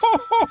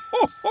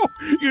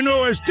You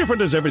know, as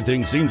different as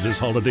everything seems this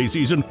holiday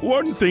season,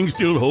 one thing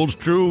still holds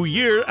true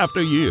year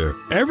after year.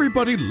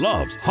 Everybody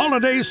loves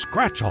holiday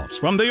scratch-offs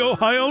from the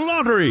Ohio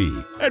Lottery.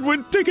 And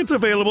with tickets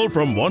available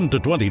from $1 to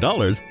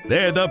 $20,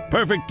 they're the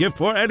perfect gift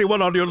for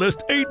anyone on your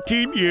list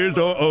 18 years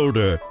or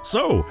older.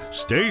 So,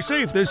 stay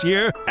safe this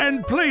year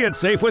and play it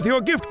safe with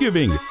your gift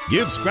giving.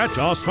 Give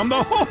scratch-offs from the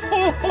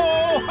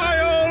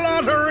Ohio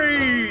Lottery!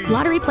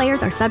 Lottery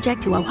players are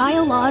subject to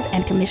Ohio laws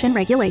and commission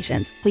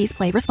regulations. Please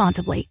play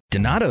responsibly.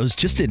 Donato's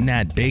just didn't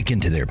add bacon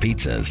to their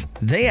pizzas.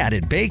 They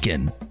added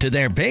bacon to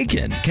their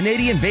bacon.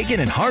 Canadian bacon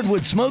and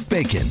hardwood smoked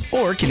bacon.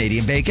 Or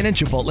Canadian bacon and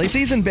Chipotle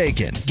seasoned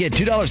bacon. Get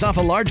 $2 off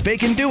a large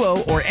bacon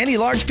duo or any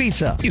large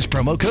pizza. Use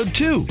promo code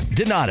 2.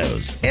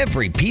 Donato's.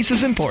 Every piece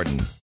is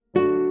important.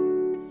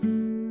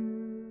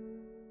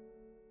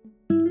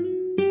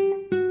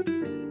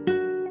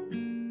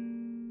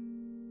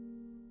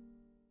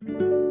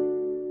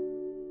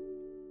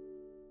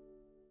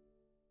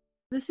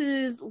 This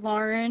is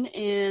Lauren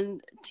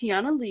and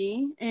Tiana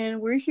Lee, and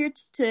we're here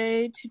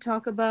today to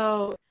talk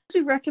about what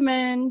we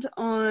recommend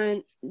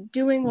on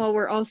doing while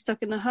we're all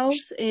stuck in the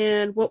house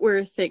and what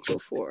we're thankful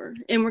for.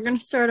 And we're going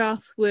to start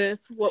off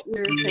with what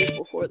we're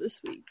thankful for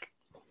this week.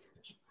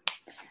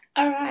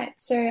 All right,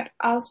 so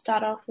I'll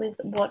start off with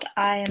what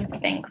I am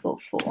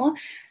thankful for.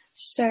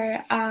 So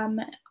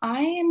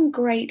I am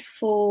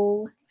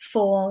grateful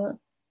for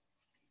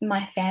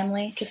my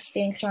family, just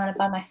being surrounded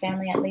by my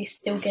family, at least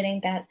still getting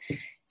that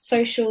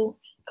social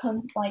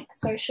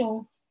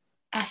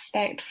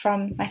aspect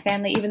from my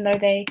family, even though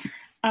they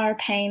are a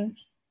pain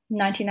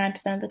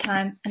 99% of the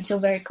time. I'm still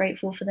very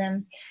grateful for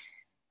them.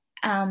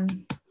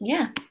 And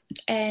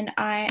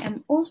I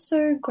am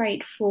also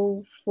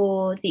grateful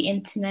for the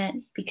internet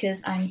because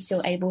I'm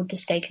still able to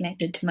stay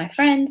connected to my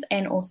friends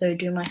and also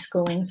do my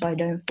schooling so I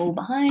don't fall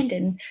behind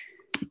and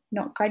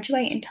not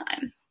graduate in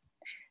time.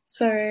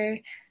 So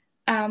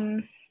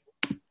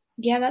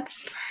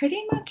that's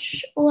pretty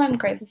much all I'm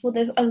grateful for.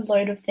 There's a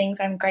load of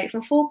things I'm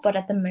grateful for, but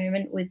at the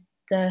moment with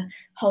the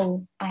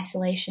whole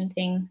isolation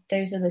thing,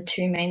 those are the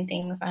two main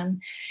things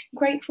I'm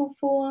grateful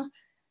for.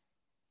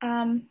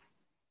 All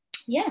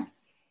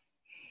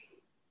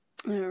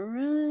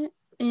right.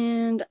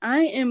 And I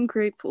am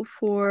grateful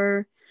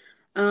for,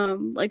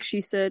 like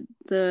she said,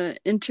 the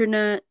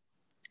internet.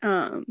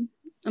 I'm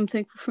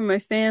thankful for my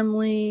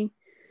family,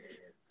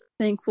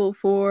 thankful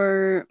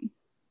for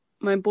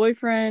my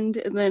boyfriend,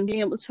 and then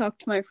being able to talk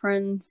to my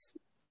friends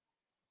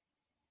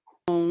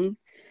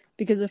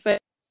because if I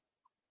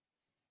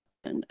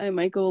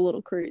might go a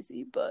little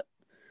crazy, but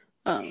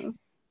I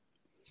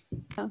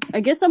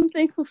guess I'm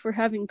thankful for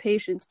having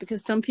patience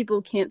because some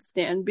people can't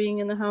stand being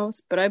in the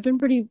house, but I've been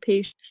pretty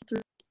patient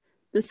through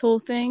this whole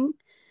thing.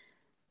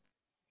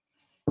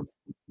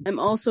 I'm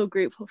also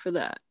grateful for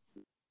that.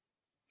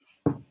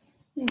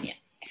 Yeah.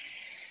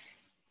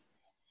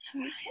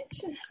 All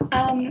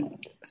right.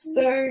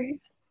 So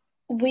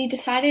we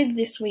decided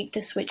this week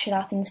to switch it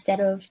up. Instead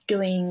of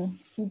doing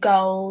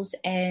goals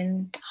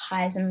and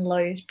highs and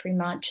lows pretty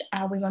much.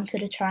 We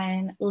wanted to try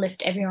and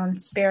lift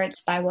everyone's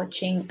spirits by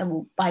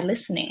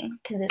listening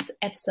to this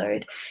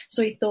episode.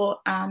 So we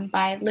thought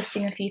by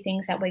listing a few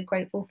things that we're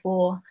grateful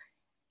for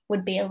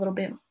would be a little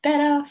bit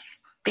better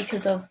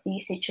because of the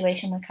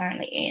situation we're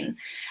currently in.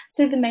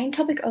 So the main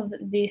topic of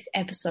this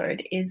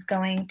episode is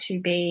going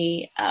to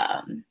be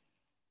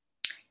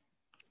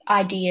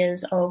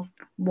ideas of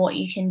what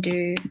you can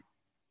do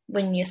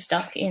when you're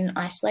stuck in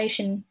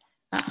isolation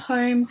at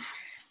home.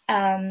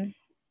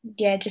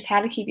 Just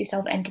how to keep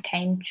yourself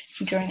entertained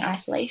during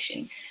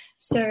isolation.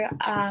 So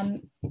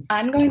I'm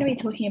going to be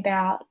talking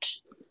about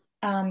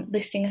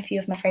listing a few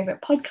of my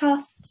favorite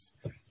podcasts,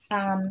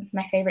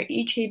 my favorite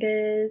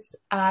YouTubers,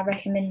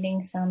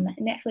 recommending some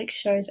Netflix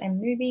shows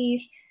and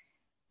movies.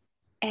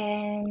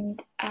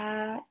 And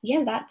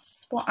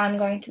that's what I'm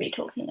going to be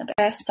talking about.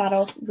 First, start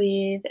off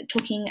with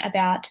talking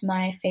about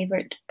my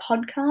favorite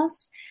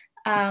podcasts.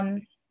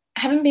 I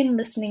haven't been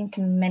listening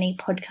to many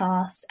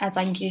podcasts as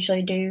I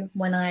usually do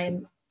when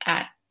I'm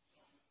at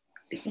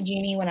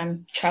uni, when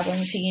I'm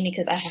traveling to uni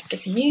because I have to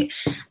commute.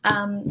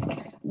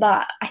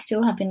 But I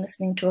still have been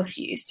listening to a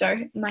few. So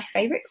my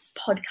favorite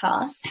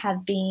podcasts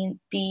have been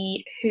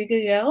the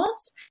Hygge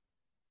Girls,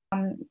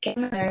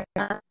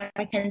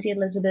 Mackenzie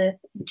Elizabeth,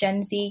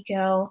 Gen Z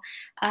Girl,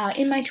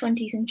 In My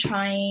 20s and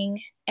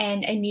Trying,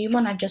 and a new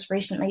one I've just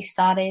recently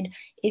started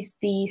is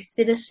the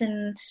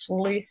Citizen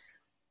Sleuth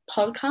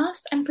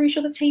podcast. I'm pretty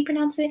sure that's how you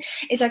pronounce it.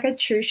 It's like a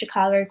true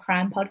Chicago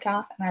crime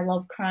podcast, and I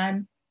love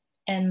crime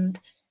and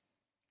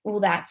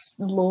all that's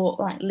law,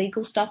 like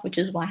legal stuff, which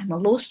is why I'm a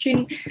law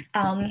student.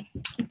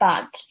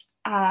 But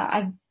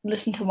I've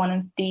listened to one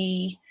of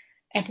the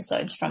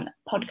episodes from that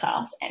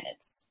podcast, and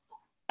it's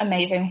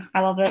amazing. I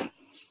love it.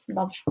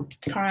 Love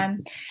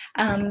crime.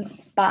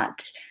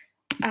 But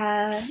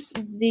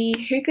the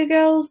Hygge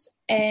Girls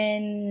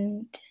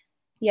and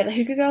the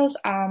Hygge Girls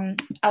are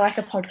like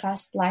a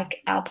podcast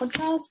like our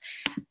podcast.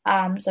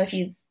 So if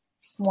you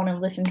want to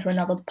listen to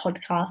another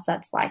podcast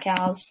that's like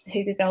ours,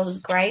 Hygge Girls is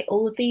great.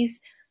 All of these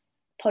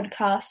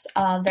podcasts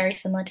are very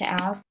similar to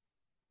ours.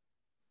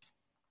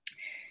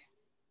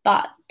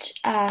 But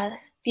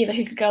the other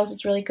Hooker Girls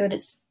is really good.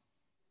 It's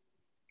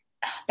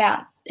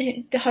about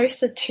the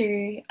hosts are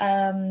two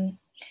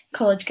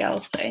college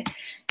girls, so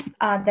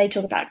they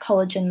talk about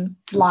college and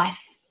life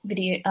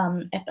video.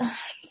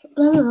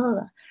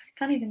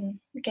 Can't even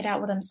get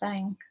out what I'm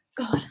saying.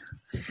 God.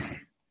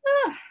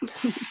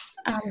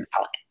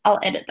 I'll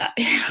edit that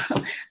bit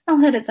out.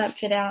 I'll edit that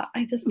bit out.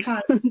 I just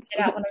can't get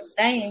out what I'm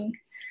saying.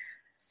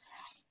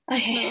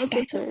 Okay. No,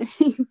 it's okay.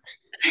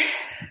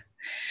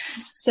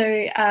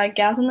 So,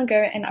 Gals on the Go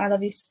and I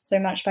Love You So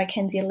Much by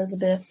Kenzie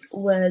Elizabeth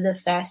were the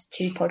first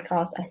two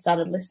podcasts I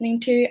started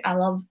listening to. I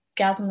love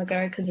Gals on the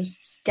Go because of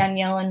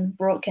Danielle and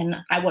Brooke, and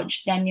I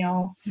watch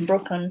Danielle and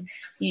Brooke on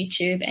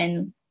YouTube,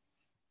 and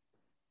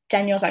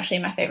Danielle's actually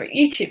my favorite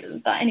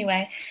YouTuber. But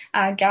anyway,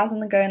 Gals on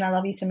the Go and I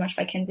Love You So Much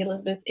by Kenzie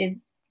Elizabeth is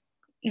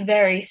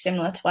very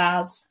similar to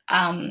ours.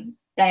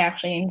 They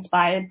actually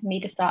inspired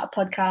me to start a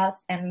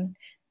podcast, and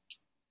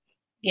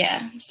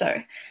yeah,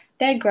 so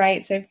they're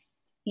great. So if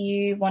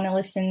you want to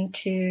listen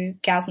to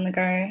Gals on the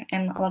Go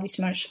and I Love You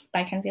So Much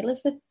by Kenzie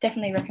Elizabeth,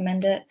 definitely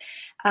recommend it.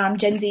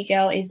 Gen Z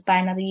Girl is by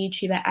another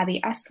YouTuber,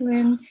 Abby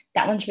Astelin.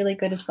 That one's really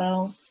good as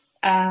well.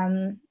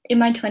 In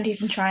My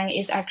 20s and Trying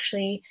is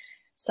actually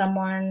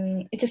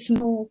it's a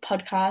small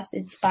podcast.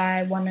 It's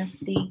by one of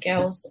the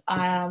girls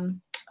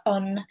on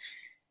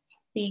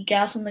the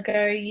Gals on the Go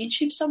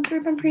YouTube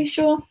subgroup, I'm pretty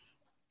sure.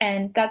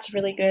 And that's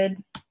really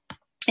good.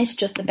 It's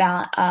just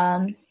about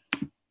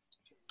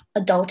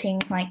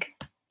adulting, like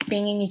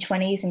being in your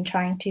 20s and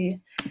trying to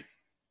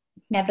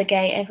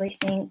navigate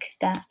everything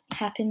that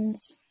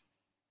happens.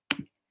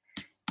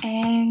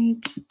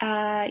 And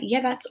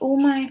that's all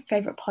my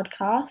favorite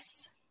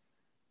podcasts.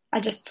 I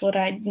just thought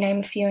I'd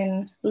name a few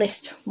and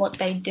list what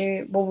they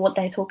do, well, what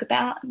they talk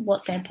about,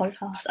 what their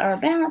podcasts are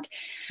about.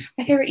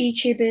 My favorite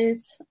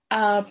YouTubers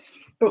are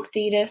Brooke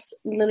Deedis,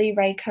 Lily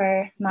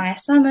Rayco, Maya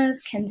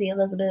Summers, Kenzie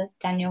Elizabeth,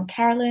 Danielle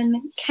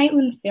Carolyn,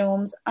 Caitlin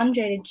Films,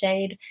 Unjaded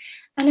Jade,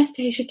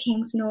 Anastasia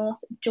Kingsnorth,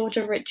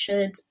 Georgia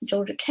Richards,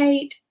 Georgia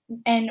Kate,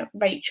 and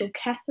Rachel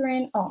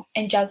Catherine,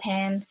 and Jazz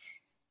Hand,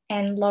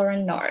 and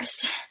Lauren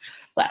Norris.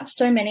 Wow,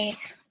 so many.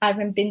 I've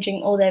been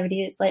binging all their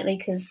videos lately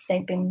because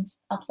they've been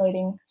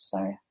uploading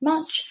so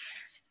much.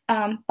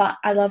 But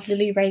I love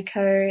Lily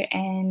Rayco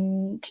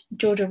and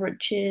Georgia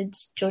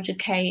Richards, Georgia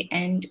Kate,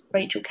 and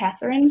Rachel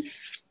Catherine.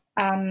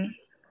 The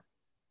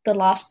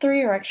last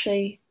three are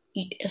actually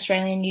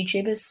Australian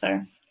YouTubers,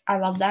 so I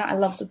love that. I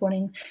love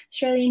supporting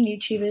Australian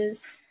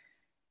YouTubers.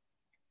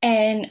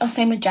 And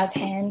same with Jazz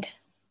Hand.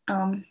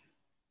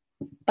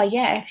 But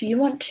yeah, if you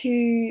want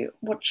to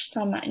watch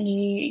some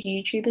new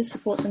YouTubers,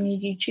 support some new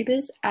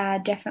YouTubers,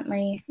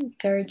 definitely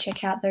go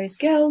check out those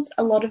girls.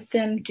 A lot of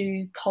them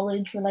do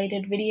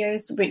college-related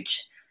videos,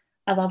 which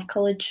I love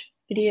college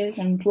videos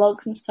and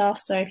vlogs and stuff.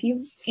 So if you're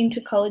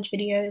into college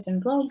videos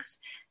and vlogs,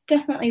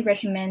 definitely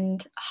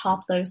recommend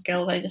half those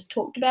girls I just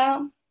talked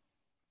about.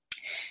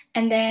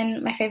 And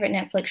then my favorite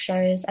Netflix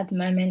shows at the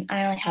moment,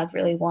 I only have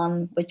really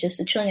one, which is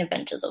The Chilling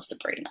Adventures of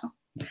Sabrina.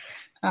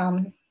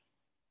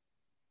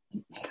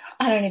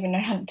 I don't even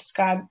know how to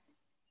describe.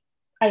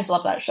 I just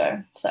love that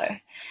show, so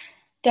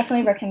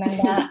definitely recommend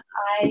that.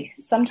 I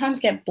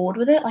sometimes get bored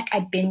with it, like I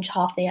binge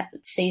half the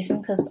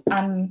season because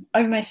I'm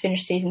almost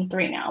finished season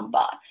 3 now,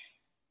 but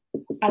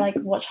I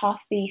watch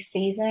half the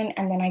season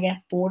and then I get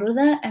bored with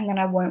it, and then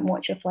I won't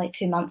watch it for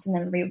 2 months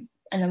and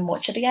then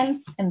watch it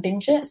again and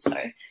binge it. So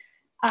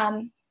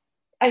I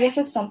guess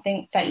it's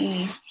something that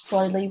you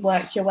slowly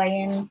work your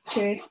way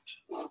into,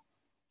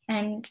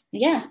 and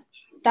yeah.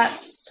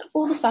 That's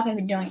all the stuff I've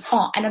been doing.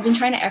 And I've been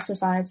trying to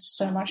exercise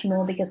so much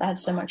more because I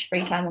have so much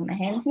free time on my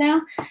hands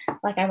now.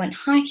 I went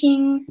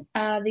hiking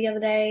the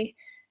other day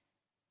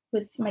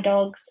with my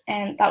dogs,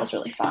 and that was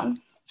really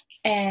fun.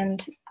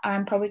 And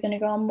I'm probably going to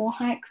go on more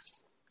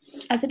hikes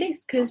as it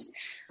is because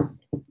I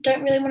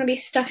don't really want to be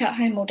stuck at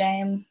home all day,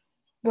 and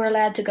we're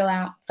allowed to go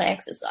out for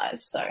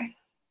exercise. So,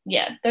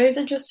 yeah, those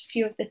are just a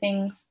few of the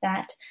things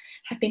that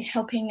have been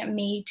helping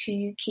me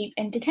to keep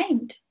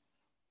entertained.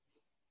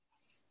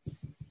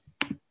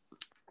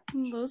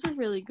 Those are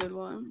really good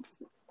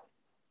ones.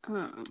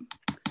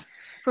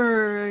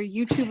 For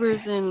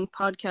YouTubers and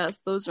podcasts,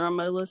 those are on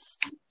my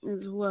list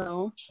as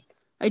well.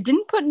 I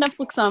didn't put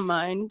Netflix on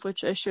mine,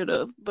 which I should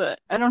have,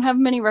 but I don't have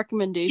many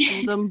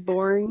recommendations. I'm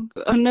boring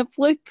on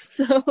Netflix,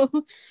 so...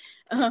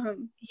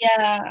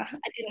 Yeah,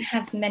 I didn't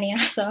have many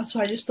either,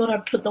 so I just thought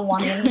I'd put the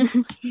one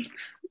in.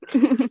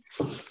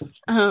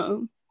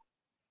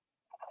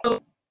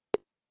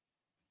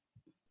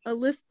 A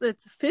list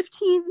that's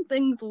 15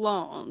 things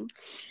long.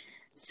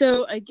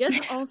 So I guess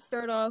I'll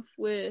start off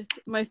with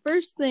my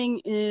first thing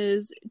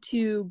is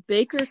to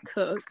bake or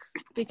cook,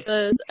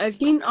 because I've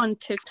seen on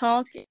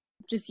TikTok,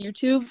 just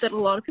YouTube, that a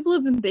lot of people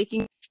have been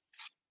baking.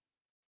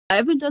 I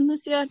haven't done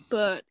this yet,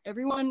 but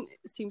everyone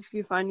seems to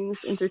be finding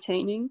this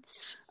entertaining.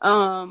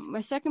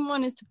 My second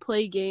one is to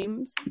play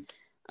games.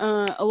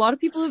 A lot of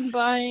people have been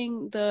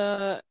buying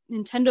the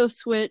Nintendo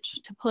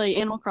Switch to play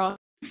Animal Crossing.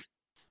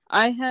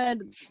 I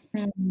had,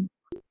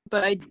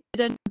 but I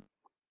didn't.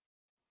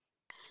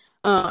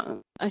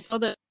 I saw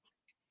that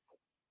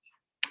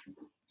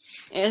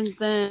And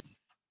then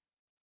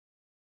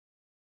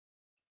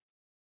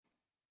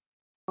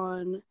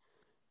on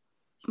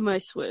my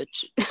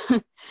Switch.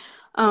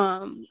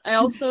 I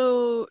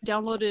also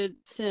downloaded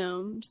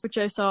Sims, which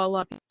I saw a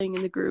lot of playing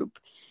in the group,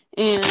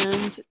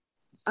 and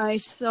I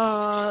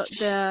saw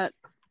that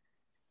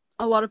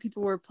a lot of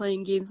people were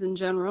playing games in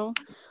general.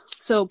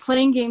 So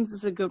playing games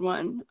is a good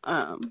one.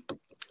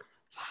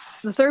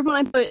 The third one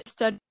I put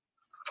study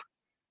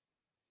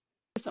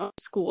on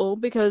school,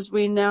 because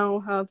we now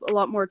have a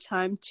lot more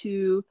time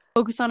to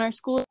focus on our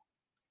school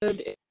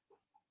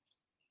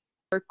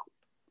work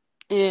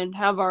and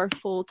have our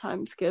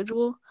full-time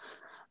schedule.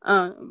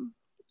 Then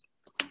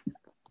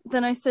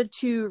I said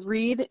to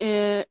read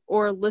it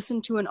or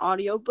listen to an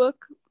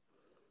audiobook.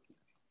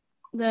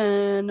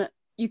 Then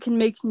you can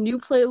make new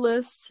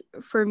playlists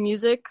for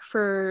music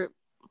for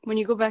when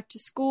you go back to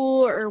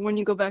school or when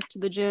you go back to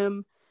the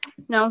gym.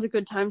 Now is a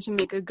good time to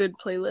make a good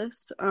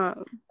playlist.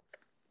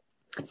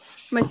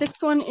 My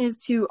sixth one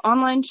is to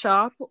online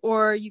shop,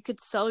 or you could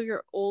sell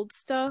your old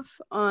stuff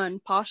on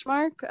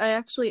Poshmark. I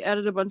actually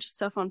added a bunch of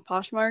stuff on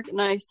Poshmark,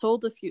 and I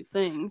sold a few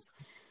things.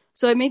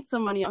 So I made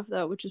some money off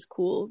that, which is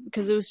cool,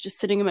 because it was just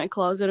sitting in my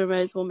closet. I might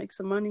as well make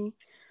some money.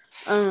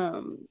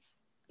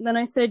 Then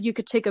I said you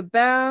could take a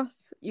bath,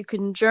 you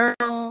can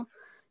journal,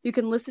 you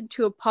can listen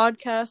to a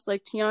podcast,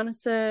 like Tiana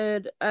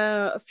said.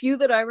 A few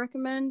that I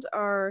recommend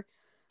are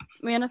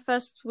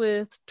Manifest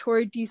with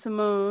Tori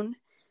DeSimone,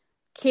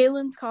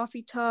 Kaylin's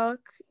Coffee Talk,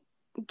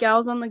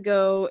 Gals on the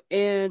Go,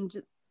 and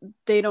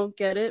They Don't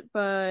Get It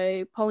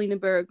by Paulina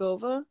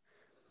Baragova.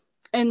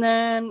 And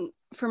then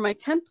for my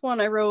 10th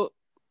one, I wrote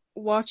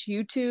watch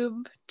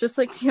YouTube, just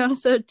like Tiana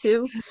said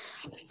too.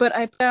 But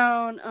I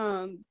found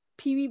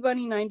PB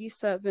Bunny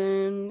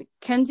 97,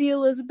 Kenzie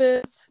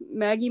Elizabeth,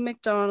 Maggie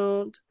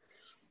McDonald,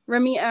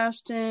 Remy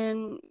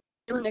Ashton,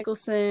 Kayla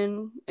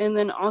Nicholson, and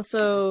then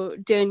also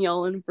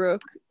Danielle and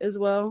Brooke as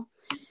well.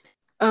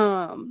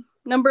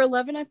 Number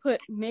 11, I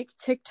put make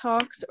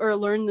TikToks or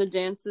learn the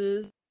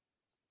dances.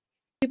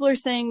 People are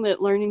saying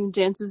that learning the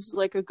dances is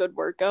like a good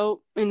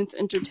workout and it's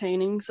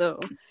entertaining, so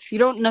you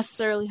don't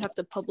necessarily have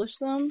to publish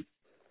them.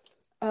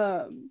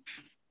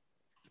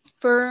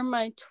 For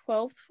my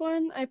 12th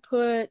one, I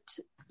put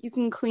you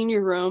can clean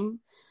your room.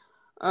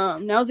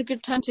 Now's a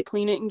good time to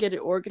clean it and get it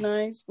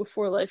organized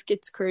before life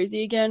gets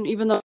crazy again,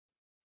 even though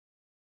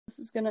this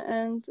is going to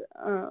end.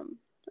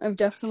 I've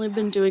definitely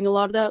been doing a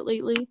lot of that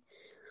lately.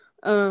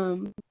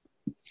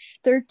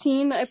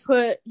 13, I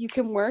put you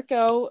can work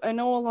out. I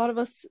know a lot of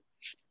us,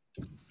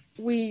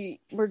 we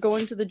were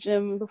going to the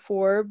gym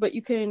before, but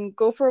you can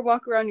go for a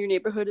walk around your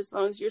neighborhood as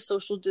long as you're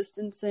social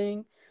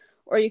distancing.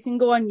 Or you can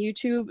go on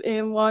YouTube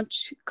and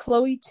watch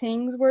Chloe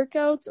Ting's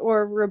workouts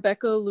or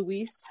Rebecca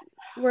Luis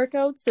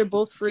workouts. They're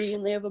both free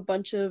and they have a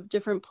bunch of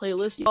different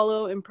playlists to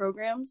follow and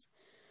programs,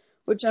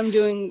 which I'm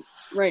doing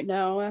right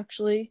now,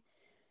 actually.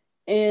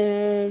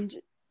 And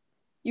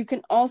you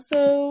can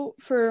also,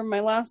 for my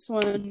last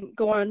one,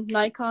 go on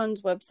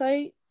Nikon's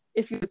website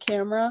if you have a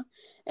camera.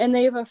 And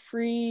they have a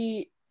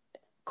free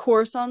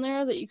course on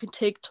there that you can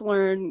take to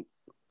learn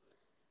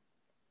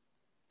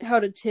how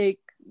to take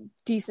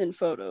decent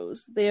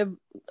photos. They have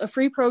a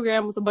free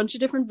program with a bunch of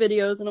different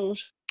videos, and I'll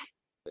show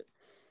it.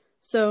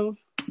 So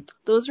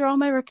those are all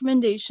my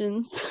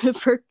recommendations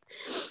for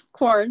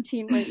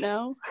quarantine right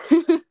now.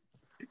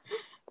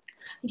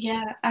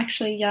 Yeah,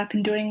 actually, I've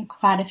been doing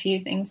quite a few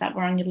things that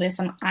were on your list,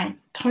 and I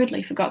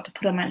totally forgot to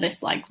put on my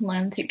list, like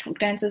learn TikTok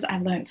dances.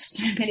 I've learned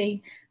so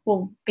many,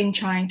 been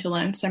trying to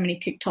learn so many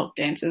TikTok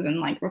dances and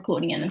like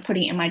recording it and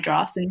putting it in my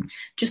drafts and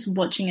just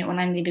watching it when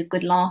I need a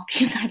good laugh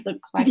because I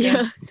look like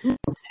a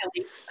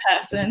silly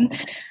person.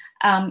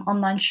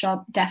 Online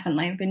shop,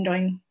 definitely. I've been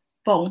doing,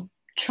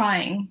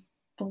 trying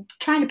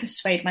to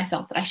persuade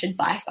myself that I should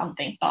buy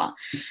something, but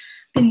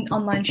been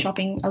online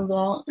shopping a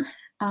lot.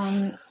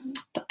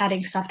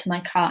 Adding stuff to my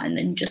cart and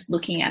then just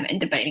looking at it and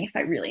debating if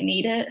I really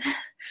need it.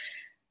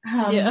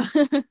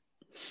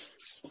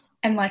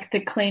 And like the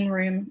clean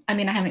room, I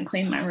mean, I haven't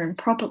cleaned my room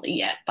properly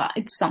yet, but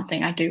it's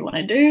something I do want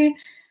to do.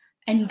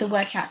 And the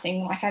workout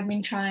thing, like I've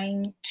been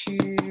trying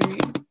to,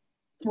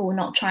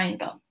 not trying,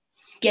 but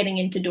getting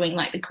into doing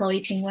like the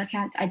Chloe Ting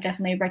workouts. I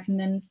definitely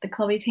recommend the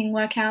Chloe Ting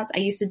workouts. I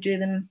used to do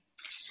them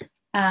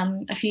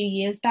a few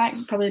years back,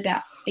 probably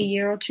about a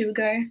year or two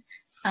ago.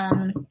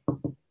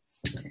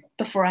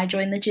 Before I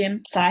joined the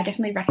gym. So I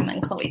definitely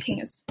recommend Chloe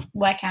Ting's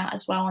workout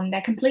as well. And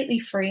they're completely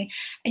free.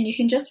 And you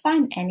can just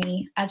find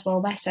any as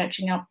well by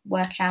searching up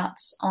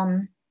workouts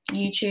on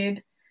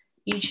YouTube.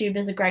 YouTube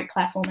is a great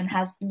platform and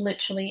has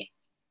literally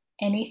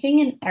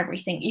anything and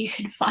everything you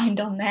can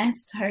find on there.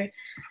 So,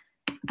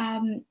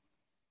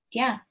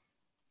 yeah.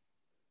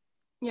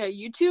 Yeah,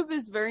 YouTube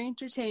is very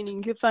entertaining.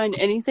 You can find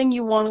anything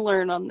you want to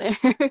learn on there.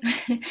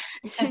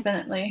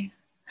 Definitely.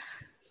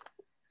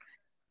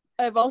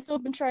 I've also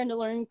been trying to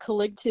learn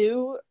Calig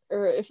 2,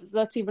 or if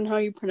that's even how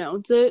you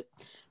pronounce it,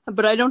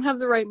 but I don't have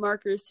the right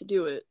markers to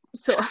do it.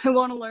 So I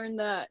want to learn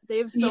that. They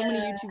have so many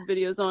YouTube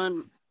videos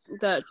on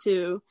that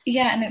too.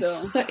 Yeah, and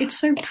it's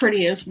so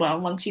pretty as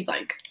well once you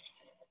like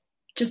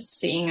just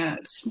seeing it,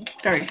 it's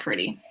very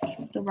pretty.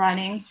 The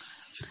writing,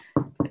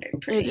 very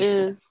pretty. It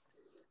is.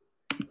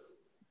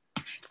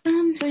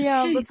 So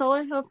yeah, that's all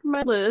I have for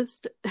my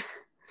list.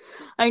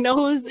 I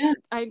know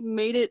I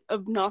made it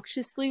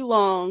obnoxiously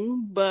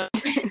long, but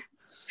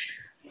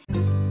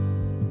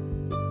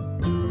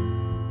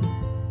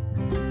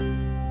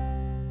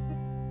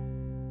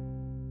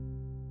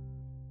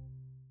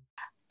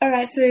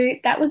Alright, so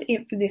that was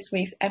it for this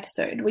week's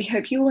episode. We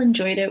hope you all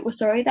enjoyed it. We're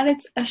sorry that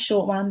it's a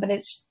short one, but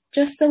it's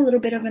just a little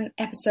bit of an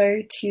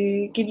episode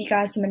to give you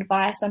guys some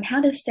advice on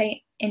how to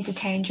stay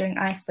entertained during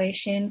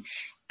isolation.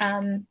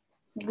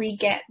 We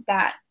get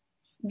that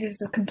this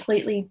is a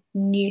completely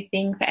new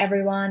thing for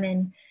everyone,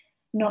 and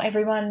not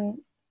everyone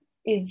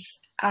is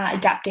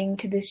adapting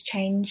to this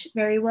change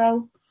very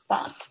well,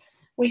 but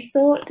we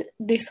thought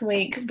this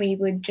week we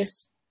would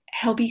just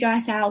help you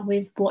guys out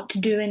with what to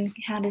do and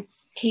how to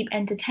keep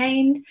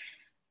entertained.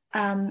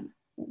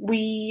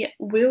 We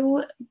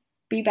will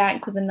be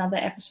back with another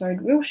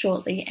episode real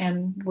shortly,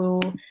 and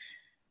we'll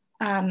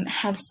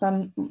have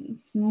some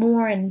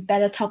more and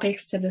better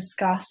topics to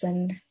discuss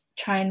and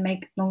try and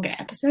make longer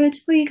episodes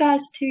for you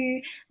guys to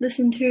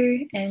listen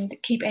to and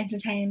keep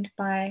entertained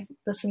by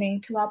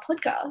listening to our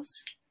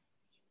podcast.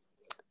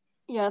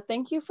 yeah,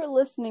 thank you for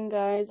listening,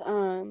 guys.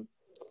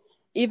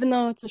 Even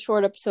though it's a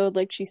short episode,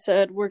 like she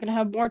said, we're going to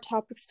have more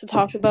topics to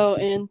talk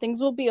about, and things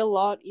will be a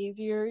lot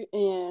easier,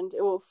 and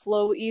it will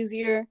flow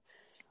easier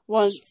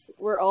once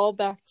we're all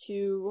back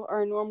to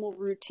our normal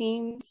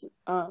routines.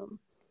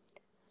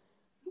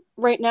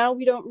 Right now,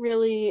 we don't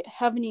really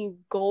have any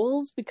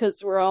goals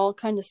because we're all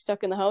kind of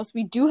stuck in the house.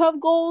 We do have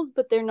goals,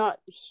 but they're not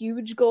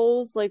huge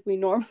goals like we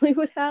normally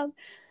would have.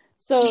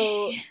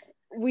 So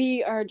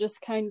we are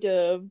just kind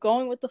of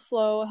going with the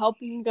flow,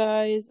 helping you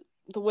guys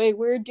the way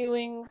we're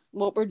doing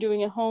what we're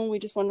doing at home. We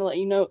just want to let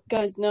you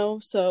guys know,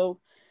 so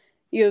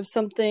you have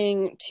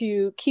something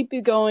to keep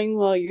you going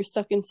while you're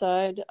stuck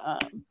inside.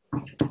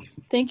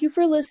 Thank you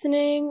for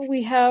listening.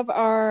 We have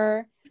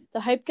the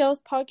Hype Gals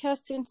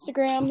podcast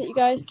Instagram that you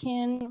guys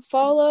can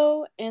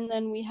follow, and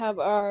then we have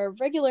our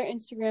regular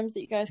Instagrams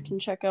that you guys can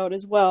check out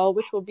as well,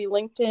 which will be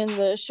linked in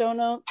the show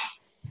notes.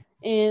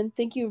 And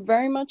thank you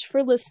very much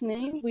for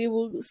listening. We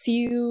will see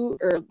you,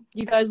 or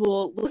you guys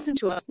will listen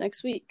to us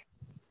next week.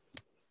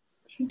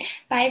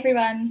 Bye,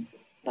 everyone.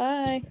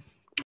 Bye.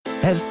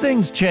 As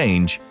things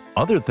change,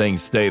 other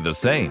things stay the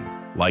same,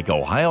 like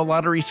Ohio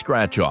Lottery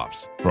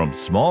scratch-offs. From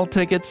small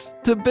tickets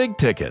to big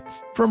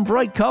tickets, from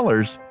bright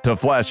colors to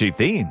flashy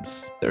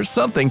themes. There's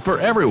something for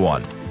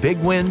everyone. Big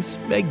wins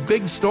make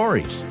big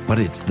stories, but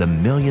it's the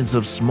millions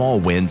of small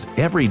wins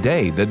every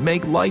day that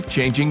make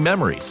life-changing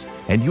memories.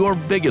 And your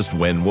biggest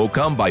win will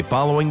come by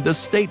following the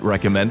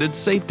state-recommended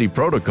safety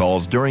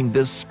protocols during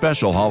this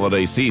special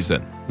holiday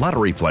season.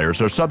 Lottery players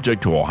are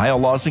subject to Ohio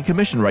laws and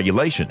commission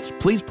regulations.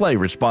 Please play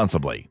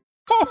responsibly.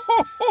 Ho,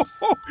 ho, ho,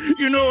 ho.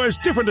 You know, as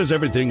different as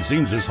everything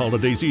seems this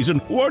holiday season,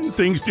 one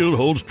thing still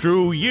holds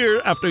true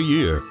year after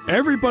year.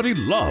 Everybody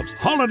loves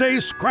holiday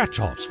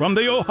scratch-offs from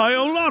the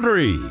Ohio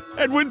Lottery.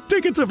 And with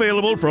tickets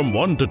available from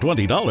 $1 to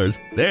 $20,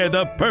 they're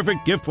the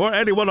perfect gift for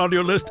anyone on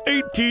your list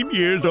 18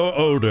 years or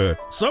older.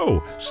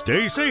 So,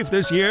 stay safe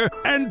this year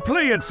and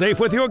play it safe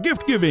with your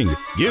gift giving.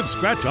 Give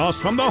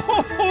scratch-offs from the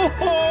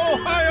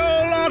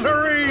Ohio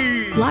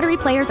Lottery! Lottery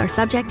players are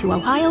subject to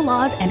Ohio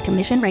laws and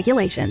commission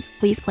regulations.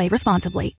 Please play responsibly.